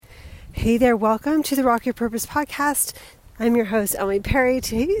Hey there, welcome to the Rock Your Purpose podcast. I'm your host, Emily Perry.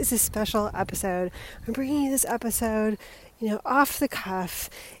 Today is a special episode. I'm bringing you this episode, off the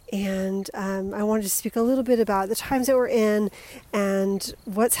cuff, and I wanted to speak a little bit about the times that we're in and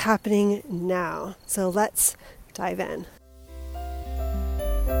what's happening now. So let's dive in.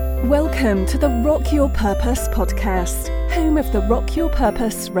 Welcome to the Rock Your Purpose podcast, home of the Rock Your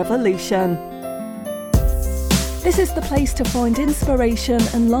Purpose revolution. This is the place to find inspiration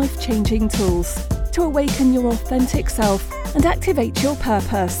and life-changing tools to awaken your authentic self and activate your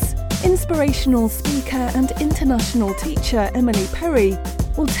purpose. Inspirational speaker and international teacher Emily Perry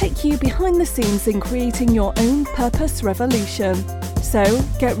will take you behind the scenes in creating your own purpose revolution. So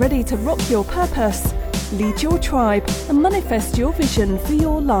get ready to rock your purpose, lead your tribe, and manifest your vision for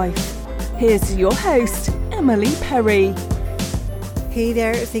your life. Here's your host, Emily Perry. Hey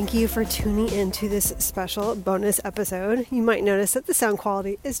there, thank you for tuning into this special bonus episode. You might notice that the sound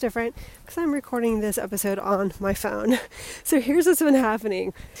quality is different because I'm recording this episode on my phone. So here's what's been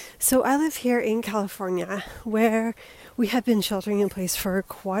happening. So I live here in California where we have been sheltering in place for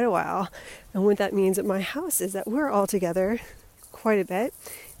quite a while. And what that means at my house is that we're all together quite a bit.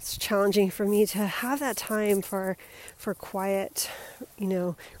 It's challenging for me to have that time for quiet,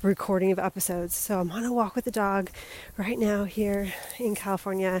 recording of episodes. So I'm on a walk with the dog right now here in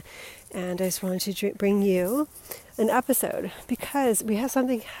California, and I just wanted to bring you an episode because we have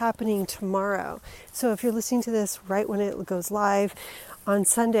something happening tomorrow. So if you're listening to this right when it goes live on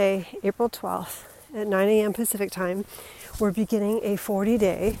Sunday, April 12th at 9 a.m. Pacific time, we're beginning a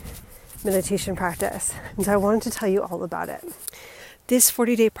 40-day meditation practice. And so I wanted to tell you all about it. This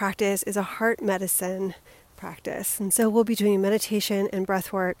 40-day practice is a heart medicine practice. And so we'll be doing meditation and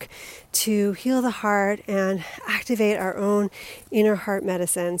breath work to heal the heart and activate our own inner heart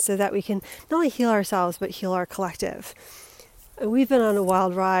medicine so that we can not only heal ourselves, but heal our collective. We've been on a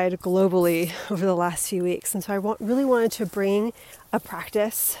wild ride globally over the last few weeks. And so I really wanted to bring a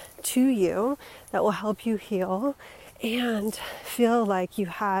practice to you that will help you heal and feel like you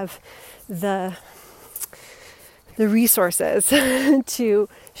have the resources to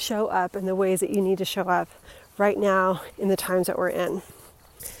show up in the ways that you need to show up right now in the times that we're in.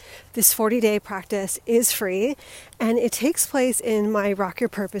 This 40-day practice is free, and it takes place in my Rock Your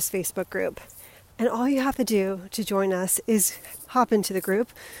Purpose Facebook group. And all you have to do to join us is hop into the group.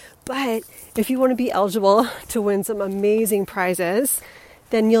 But if you want to be eligible to win some amazing prizes,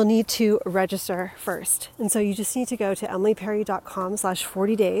 then you'll need to register first. And so you just need to go to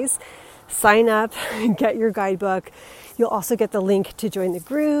emilyperry.com/40days, sign up, get your guidebook. You'll also get the link to join the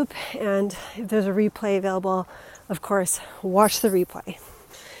group. And if there's a replay available, of course, watch the replay.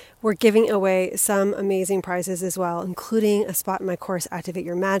 We're giving away some amazing prizes as well, including a spot in my course, Activate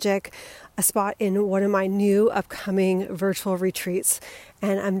Your Magic, a spot in one of my new upcoming virtual retreats.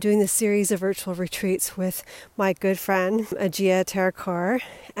 And I'm doing this series of virtual retreats with my good friend, Ajia Terakor,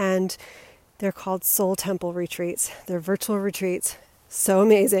 and they're called Soul Temple Retreats. They're virtual retreats. So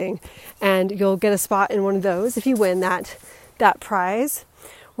amazing. And you'll get a spot in one of those if you win that prize.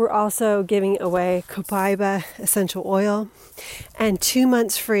 We're also giving away Copaiba essential oil and 2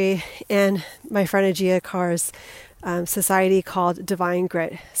 months free in my friend Ajia Carr's society called Divine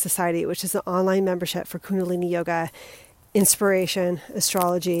Grit Society, which is an online membership for Kundalini Yoga, inspiration,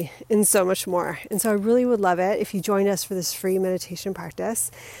 astrology, and so much more. And so I really would love it if you joined us for this free meditation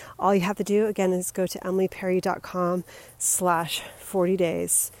practice. All you have to do, again, is go to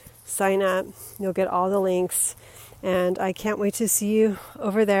emilyperry.com/40days. Sign up. You'll get all the links. And I can't wait to see you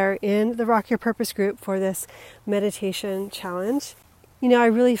over there in the Rock Your Purpose group for this meditation challenge. I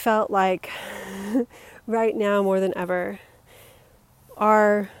really felt like right now more than ever,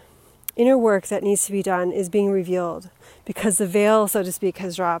 our inner work that needs to be done is being revealed because the veil, so to speak,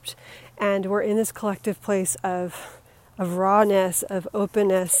 has dropped. And we're in this collective place of rawness, of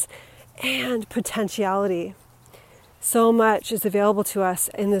openness, and potentiality. So much is available to us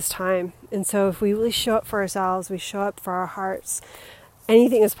in this time. And so if we really show up for ourselves, we show up for our hearts,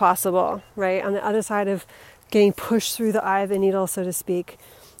 anything is possible, right? On the other side of getting pushed through the eye of the needle, so to speak,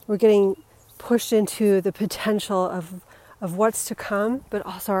 we're getting pushed into the potential of what's to come, but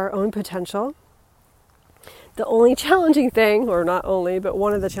also our own potential. The only challenging thing, or not only, but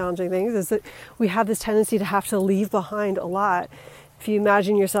one of the challenging things is that we have this tendency to have to leave behind a lot. If you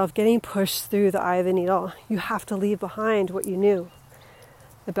imagine yourself getting pushed through the eye of the needle, you have to leave behind what you knew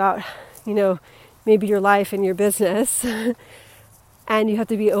about, maybe your life and your business. And you have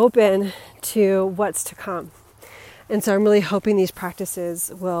to be open to what's to come. And so I'm really hoping these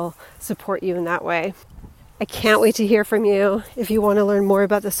practices will support you in that way. I can't wait to hear from you. If you want to learn more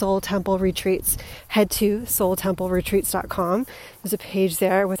about the Soul Temple Retreats, head to soultempleretreats.com. There's a page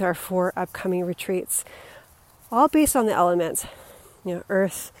there with our 4 upcoming retreats, all based on the elements,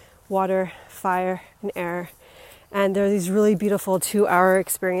 earth, water, fire, and air. And there are these really beautiful 2-hour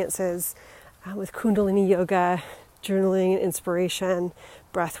experiences with Kundalini yoga, journaling and inspiration,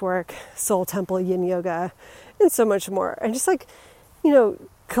 breath work, Soul Temple Yin yoga, and so much more. And just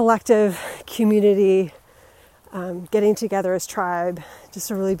collective community, getting together as tribe, just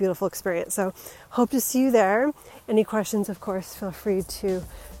a really beautiful experience. So hope to see you there. Any questions, of course, feel free to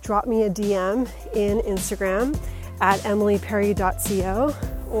drop me a DM in Instagram at emilyperry.co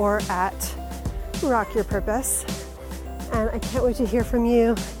or at Rock Your Purpose. And I can't wait to hear from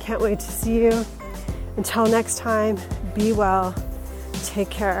you. Can't wait to see you. Until next time, be well, take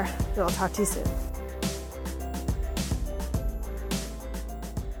care, and I'll talk to you soon.